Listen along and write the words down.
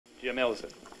Jim Ellison.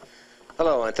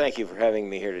 Hello, and thank you for having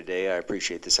me here today. I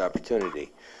appreciate this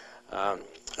opportunity.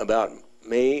 About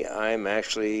me, I'm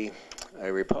actually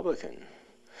a Republican.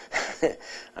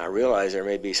 I realize there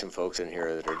may be some folks in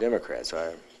here that are Democrats, so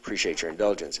I appreciate your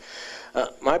indulgence.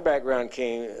 My background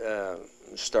let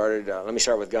me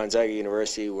start with Gonzaga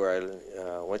University, where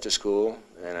I went to school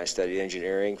and I studied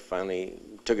engineering, finally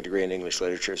took a degree in English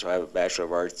literature, so I have a Bachelor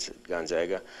of Arts at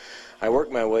Gonzaga. I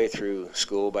worked my way through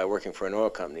school by working for an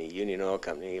oil company, Union Oil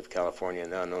Company of California,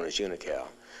 now known as Unocal.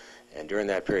 And during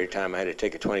that period of time, I had to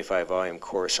take a 25-volume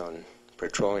course on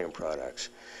petroleum products.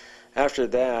 After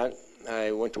that,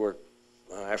 I went to work,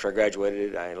 after I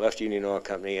graduated, I left Union Oil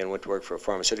Company and went to work for a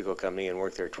pharmaceutical company and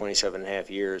worked there 27 and a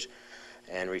half years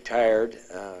and retired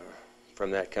from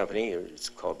that company. It's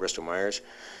called Bristol-Myers,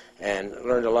 and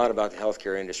learned a lot about the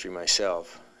healthcare industry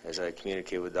myself as I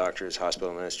communicated with doctors, hospital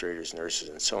administrators, nurses,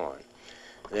 and so on.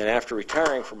 And then after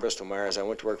retiring from Bristol-Myers, I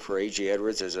went to work for A.G.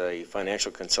 Edwards as a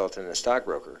financial consultant and a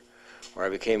stockbroker, where I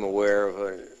became aware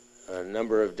of a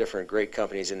number of different great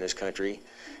companies in this country,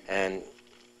 and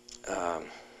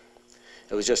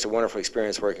it was just a wonderful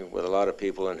experience working with a lot of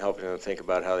people and helping them think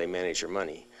about how they manage their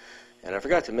money. And I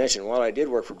forgot to mention, while I did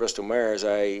work for Bristol-Myers,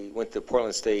 I went to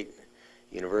Portland State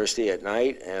University at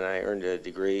night, and I earned a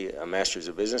degree, a Master's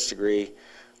of Business degree,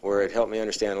 where it helped me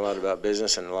understand a lot about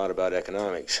business and a lot about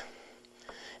economics.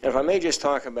 And if I may just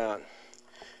talk about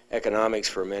economics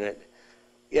for a minute,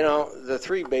 you know, the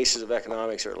three bases of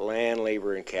economics are land,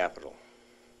 labor, and capital.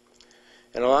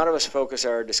 And a lot of us focus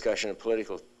our discussion of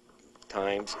political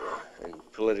times and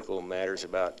political matters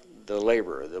about the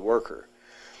laborer, the worker.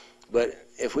 But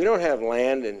if we don't have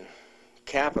land and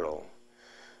capital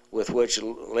with which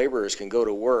laborers can go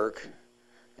to work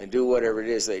and do whatever it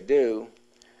is they do,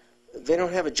 they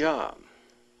don't have a job.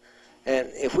 And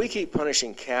if we keep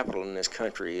punishing capital in this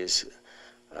country, as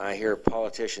I hear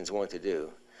politicians want to do,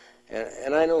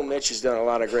 and I know Mitch has done a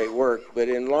lot of great work, but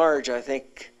in large, I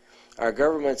think our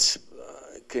governments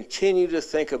continue to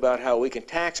think about how we can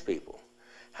tax people,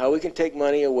 how we can take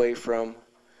money away from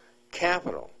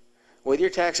capital. With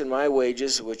your taxing my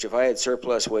wages, which if I had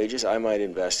surplus wages, I might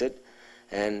invest it,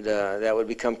 and that would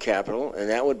become capital, and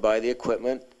that would buy the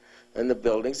equipment and the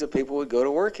buildings that people would go to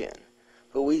work in.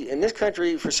 But in this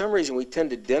country, for some reason, we tend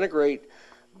to denigrate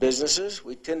businesses.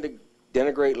 We tend to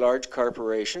denigrate large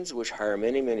corporations, which hire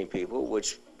many, many people,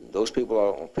 which those people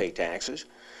all don't pay taxes.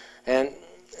 And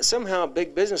somehow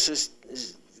big businesses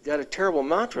has got a terrible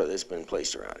mantra that's been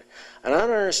placed around it. And I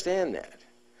don't understand that.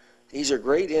 These are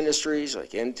great industries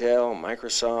like Intel,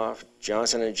 Microsoft,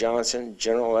 Johnson & Johnson,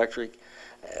 General Electric,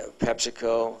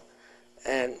 PepsiCo,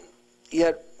 and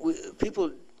yet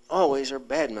people always are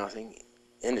bad-mouthing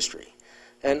industry.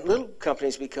 And little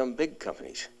companies become big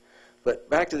companies. But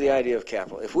back to the idea of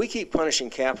capital. If we keep punishing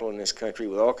capital in this country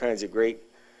with all kinds of great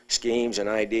schemes and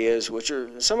ideas, which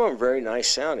are some of them very nice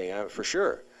sounding, for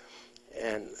sure.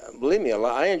 And believe me,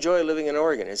 I enjoy living in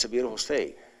Oregon. It's a beautiful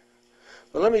state.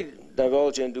 But let me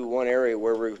divulge into one area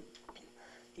where we're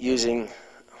using,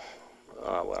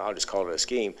 well, I'll just call it a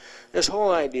scheme, this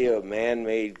whole idea of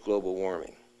man-made global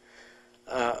warming.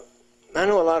 I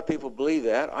know a lot of people believe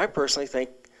that. I personally think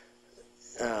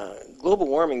global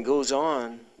warming goes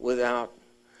on without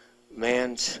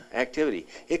man's activity.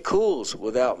 It cools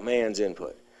without man's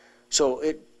input. So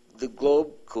the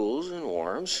globe cools and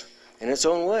warms in its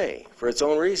own way, for its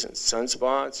own reasons.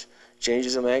 Sunspots,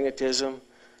 changes in magnetism,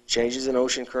 changes in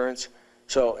ocean currents.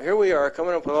 So here we are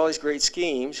coming up with all these great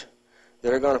schemes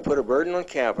that are going to put a burden on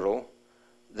capital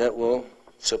that will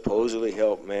supposedly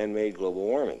help man-made global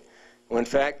warming. When in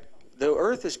fact, the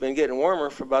Earth has been getting warmer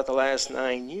for about the last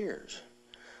 9 years.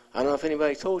 I don't know if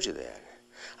anybody told you that.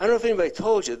 I don't know if anybody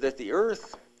told you that the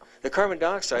Earth, the carbon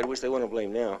dioxide, which they want to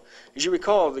blame now, as you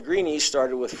recall, the Greenies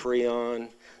started with Freon,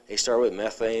 they started with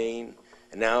methane,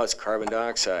 and now it's carbon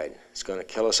dioxide. It's going to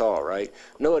kill us all, right?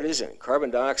 No, it isn't. Carbon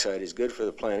dioxide is good for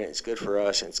the planet, it's good for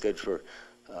us, and it's good for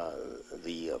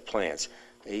the plants.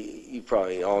 You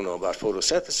probably all know about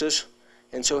photosynthesis.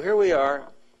 And so here we are,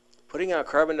 putting out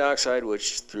carbon dioxide,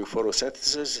 which through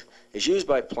photosynthesis is used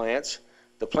by plants.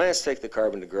 The plants take the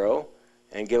carbon to grow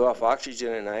and give off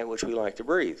oxygen at night, which we like to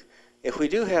breathe. If we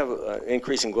do have an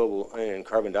increase in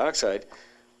carbon dioxide,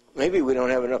 maybe we don't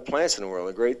have enough plants in the world.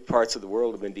 The great parts of the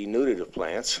world have been denuded of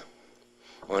plants.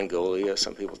 Mongolia,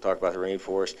 some people talk about the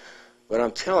rainforest. But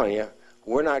I'm telling you,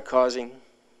 we're not causing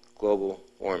global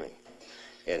warming.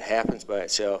 It happens by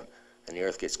itself, and the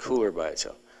Earth gets cooler by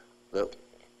itself.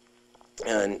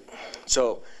 And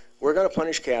so we're going to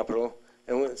punish capital.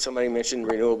 And somebody mentioned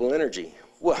renewable energy.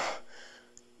 Well,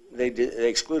 they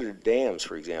excluded dams,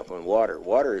 for example, and water.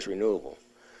 Water is renewable.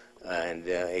 and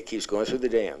it keeps going through the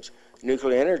dams.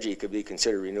 Nuclear energy could be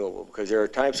considered renewable because there are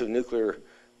types of nuclear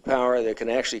power that can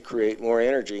actually create more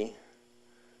energy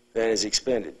than is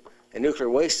expended. And nuclear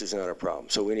waste is not a problem,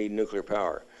 so we need nuclear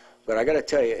power. But I got to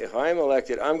tell you, if I'm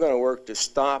elected, I'm going to work to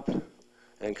stop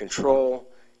and control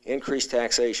increased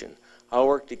taxation. I'll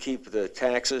work to keep the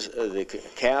taxes, the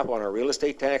cap on our real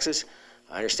estate taxes.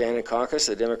 I understand in caucus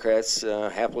the Democrats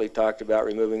happily talked about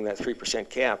removing that 3%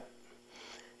 cap.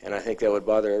 And I think that would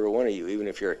bother every one of you, even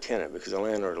if you're a tenant, because the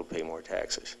landlord will pay more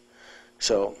taxes.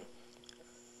 So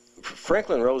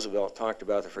Franklin Roosevelt talked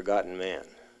about the forgotten man.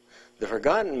 The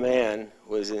forgotten man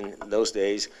was, in those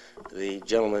days, the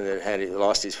gentleman that had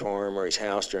lost his farm or his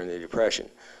house during the Depression.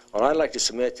 Well, I'd like to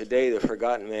submit today the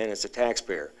forgotten man is the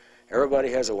taxpayer.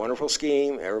 Everybody has a wonderful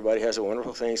scheme. Everybody has a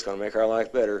wonderful thing. It's going to make our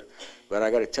life better. But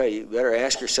I got to tell you, you better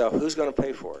ask yourself, who's going to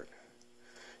pay for it?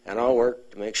 And I'll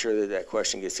work to make sure that that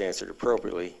question gets answered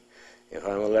appropriately if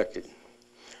I'm elected.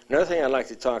 Another thing I'd like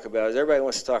to talk about is everybody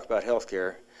wants to talk about health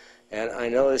care. And I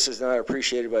know this is not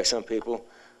appreciated by some people,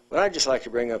 but I'd just like to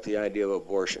bring up the idea of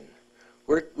abortion.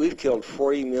 We've killed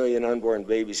 40 million unborn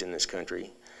babies in this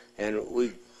country, and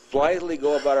we blithely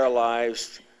go about our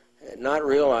lives not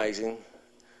realizing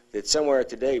that somewhere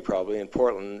today, probably in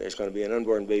Portland, there's going to be an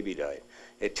unborn baby died.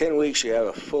 At 10 weeks, you have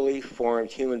a fully formed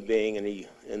human being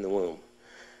in the womb.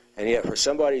 And yet, for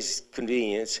somebody's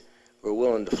convenience, we're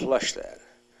willing to flush that.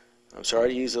 I'm sorry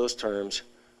to use those terms,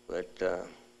 but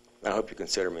I hope you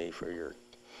consider me for your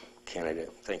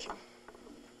candidate. Thank you.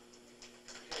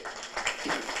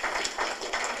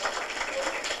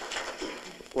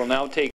 We'll now take